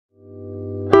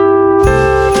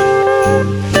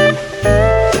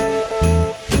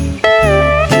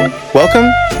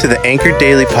the Anchor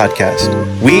Daily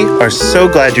Podcast. We are so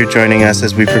glad you're joining us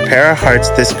as we prepare our hearts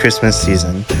this Christmas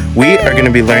season. We are going to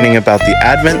be learning about the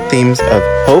Advent themes of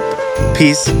hope,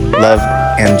 peace, love,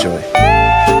 and joy.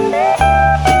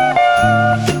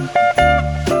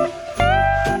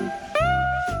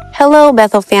 Hello,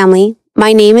 Bethel family.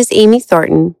 My name is Amy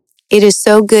Thornton. It is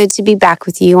so good to be back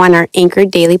with you on our Anchor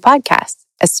Daily Podcast,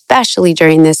 especially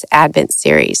during this Advent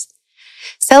series.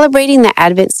 Celebrating the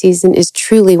Advent season is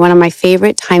truly one of my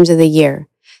favorite times of the year.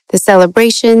 The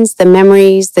celebrations, the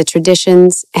memories, the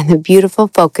traditions, and the beautiful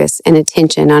focus and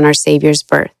attention on our Savior's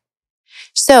birth.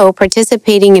 So,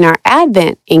 participating in our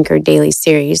Advent Anchor Daily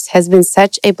series has been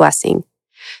such a blessing.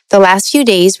 The last few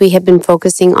days, we have been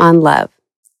focusing on love.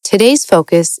 Today's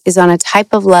focus is on a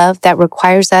type of love that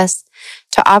requires us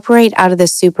to operate out of the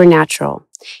supernatural.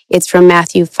 It's from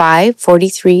Matthew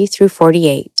 5:43 through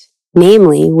 48.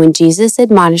 Namely, when Jesus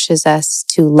admonishes us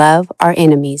to love our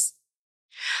enemies.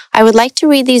 I would like to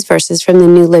read these verses from the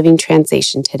New Living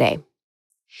Translation today.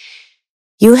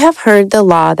 You have heard the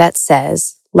law that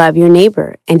says, love your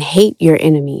neighbor and hate your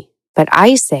enemy. But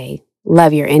I say,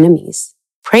 love your enemies.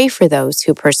 Pray for those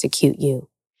who persecute you.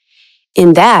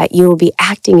 In that, you will be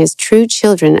acting as true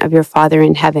children of your Father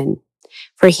in heaven.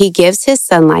 For he gives his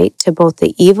sunlight to both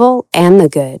the evil and the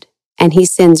good, and he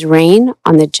sends rain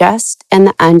on the just and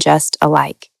the unjust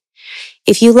alike.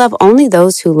 If you love only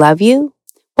those who love you,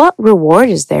 what reward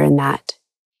is there in that?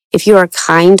 If you are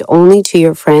kind only to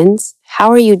your friends, how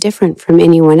are you different from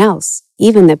anyone else?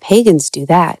 Even the pagans do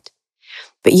that.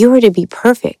 But you are to be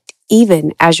perfect,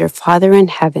 even as your Father in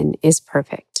heaven is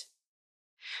perfect.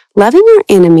 Loving our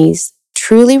enemies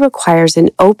truly requires an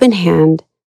open hand,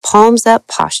 palms up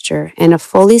posture, and a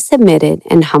fully submitted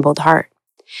and humbled heart.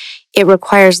 It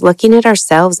requires looking at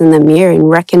ourselves in the mirror and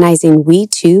recognizing we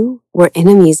too were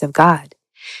enemies of God.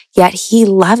 Yet he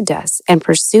loved us and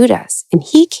pursued us, and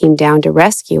he came down to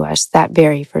rescue us that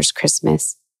very first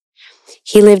Christmas.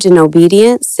 He lived an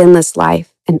obedient, sinless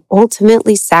life and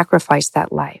ultimately sacrificed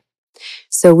that life.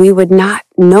 So we would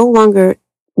no longer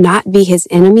not be his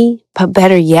enemy, but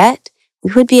better yet,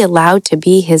 we would be allowed to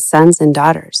be his sons and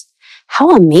daughters.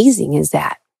 How amazing is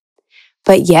that?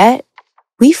 But yet,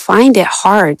 we find it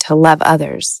hard to love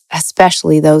others,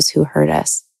 especially those who hurt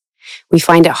us. We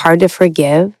find it hard to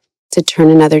forgive, to turn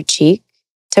another cheek,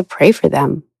 to pray for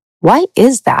them. Why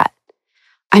is that?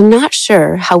 I'm not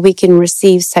sure how we can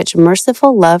receive such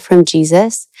merciful love from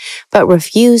Jesus, but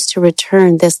refuse to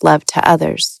return this love to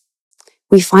others.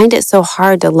 We find it so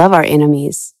hard to love our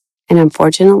enemies, and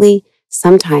unfortunately,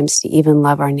 sometimes to even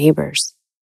love our neighbors.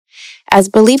 As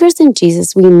believers in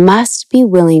Jesus, we must be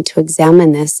willing to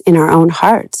examine this in our own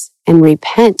hearts and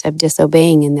repent of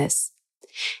disobeying in this,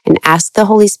 and ask the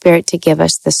Holy Spirit to give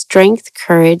us the strength,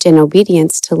 courage, and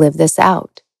obedience to live this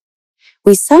out.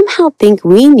 We somehow think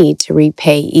we need to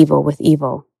repay evil with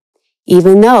evil,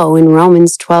 even though in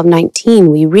Romans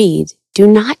 12:19 we read, do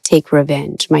not take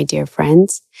revenge, my dear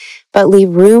friends, but leave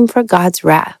room for God's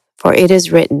wrath, for it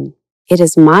is written, it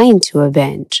is mine to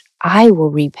avenge, I will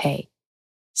repay,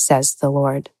 says the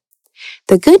Lord.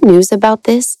 The good news about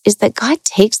this is that God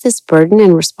takes this burden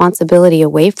and responsibility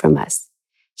away from us.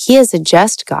 He is a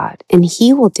just God, and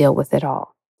he will deal with it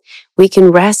all. We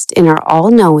can rest in our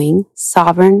all-knowing,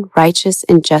 sovereign, righteous,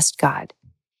 and just God.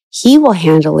 He will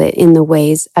handle it in the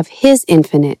ways of his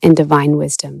infinite and divine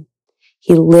wisdom.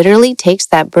 He literally takes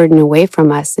that burden away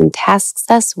from us and tasks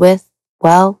us with,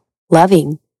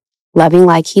 loving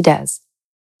like he does.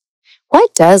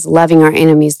 What does loving our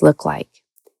enemies look like?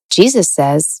 Jesus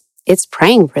says it's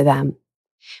praying for them.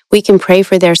 We can pray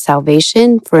for their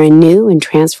salvation, for a new and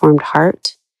transformed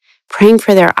heart, praying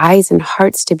for their eyes and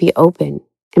hearts to be open,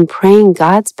 and praying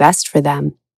God's best for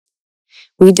them.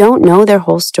 We don't know their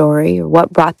whole story or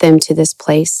what brought them to this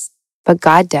place, but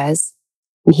God does,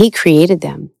 and he created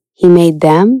them. He made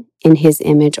them in his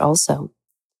image also.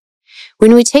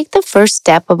 When we take the first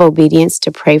step of obedience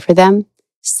to pray for them,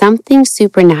 something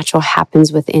supernatural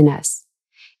happens within us.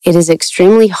 It is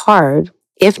extremely hard,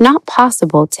 if not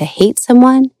possible, to hate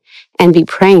someone and be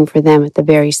praying for them at the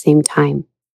very same time.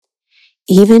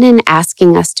 Even in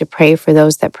asking us to pray for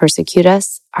those that persecute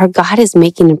us, our God is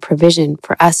making a provision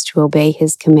for us to obey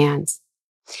his commands.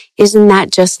 Isn't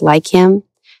that just like him?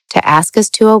 To ask us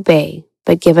to obey,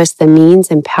 but give us the means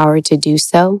and power to do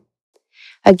so?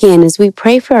 Again, as we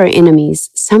pray for our enemies,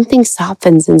 something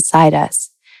softens inside us.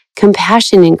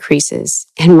 Compassion increases,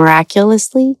 and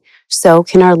miraculously, so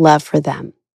can our love for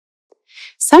them.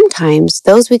 Sometimes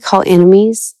those we call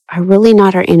enemies are really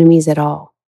not our enemies at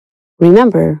all.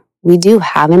 Remember, we do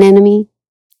have an enemy.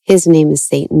 His name is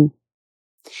Satan.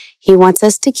 He wants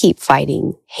us to keep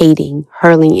fighting, hating,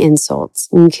 hurling insults,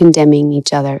 and condemning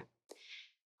each other.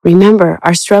 Remember,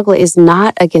 our struggle is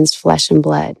not against flesh and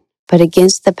blood, but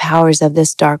against the powers of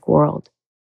this dark world.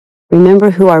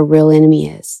 Remember who our real enemy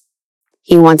is.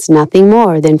 He wants nothing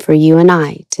more than for you and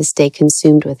I to stay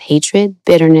consumed with hatred,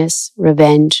 bitterness,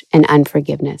 revenge, and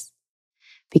unforgiveness.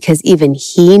 Because even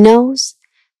he knows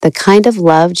the kind of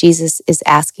love Jesus is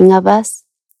asking of us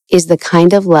is the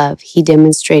kind of love he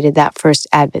demonstrated that first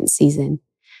Advent season,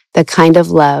 the kind of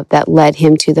love that led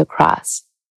him to the cross,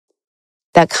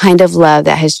 that kind of love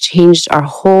that has changed our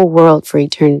whole world for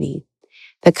eternity,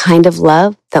 the kind of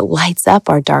love that lights up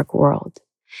our dark world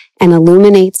and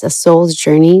illuminates a soul's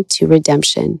journey to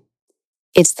redemption.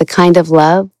 It's the kind of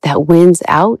love that wins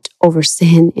out over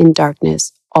sin and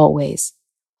darkness always.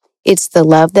 It's the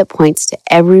love that points to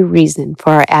every reason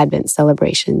for our Advent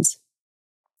celebrations.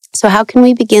 So how can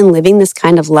we begin living this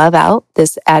kind of love out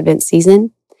this Advent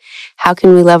season? How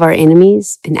can we love our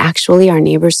enemies and actually our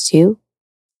neighbors too?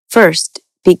 First,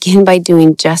 begin by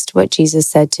doing just what Jesus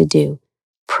said to do.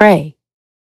 Pray.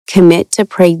 Commit to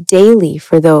pray daily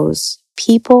for those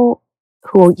people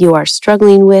who you are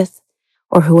struggling with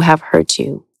or who have hurt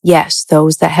you. Yes,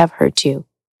 those that have hurt you.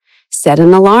 Set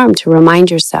an alarm to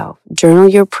remind yourself. Journal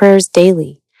your prayers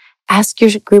daily. Ask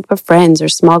your group of friends or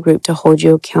small group to hold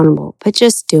you accountable, but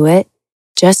just do it.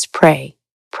 Just pray.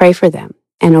 Pray for them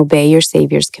and obey your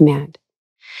Savior's command.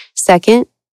 Second,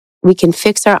 we can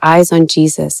fix our eyes on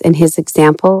Jesus and his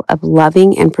example of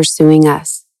loving and pursuing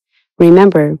us.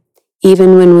 Remember,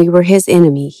 even when we were his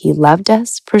enemy, he loved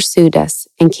us, pursued us,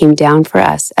 and came down for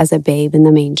us as a babe in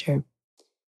the manger.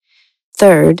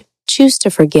 Third, choose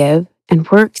to forgive and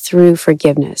work through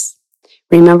forgiveness.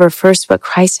 Remember first what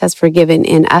Christ has forgiven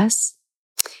in us.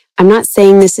 I'm not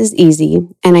saying this is easy,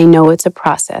 and I know it's a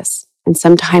process, and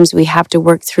sometimes we have to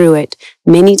work through it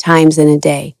many times in a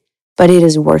day, but it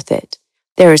is worth it.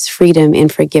 There is freedom in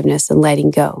forgiveness and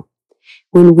letting go.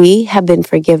 When we have been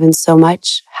forgiven so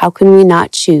much, how can we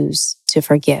not choose to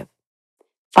forgive?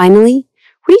 Finally,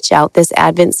 reach out this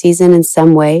Advent season in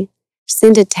some way.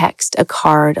 Send a text, a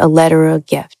card, a letter, or a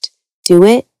gift. Do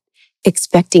it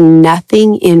expecting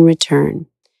nothing in return.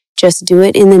 Just do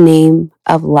it in the name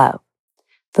of love.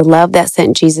 The love that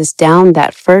sent Jesus down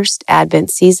that first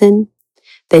Advent season,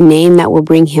 the name that will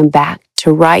bring him back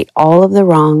to right all of the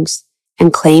wrongs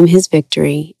and claim his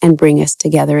victory and bring us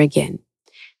together again.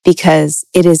 Because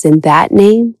it is in that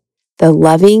name, the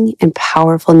loving and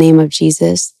powerful name of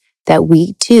Jesus, that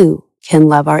we too can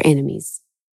love our enemies.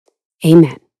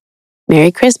 Amen.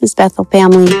 Merry Christmas, Bethel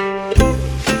family.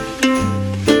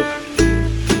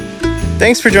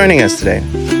 Thanks for joining us today.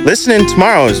 Listen in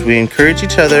tomorrow as we encourage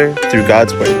each other through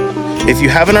God's Word. If you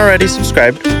haven't already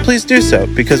subscribed, please do so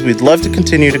because we'd love to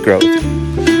continue to grow with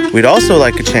you. We'd also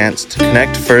like a chance to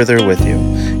connect further with you.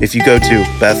 If you go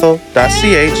to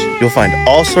bethel.ch, you'll find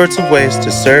all sorts of ways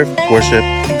to serve, worship,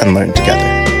 and learn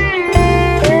together.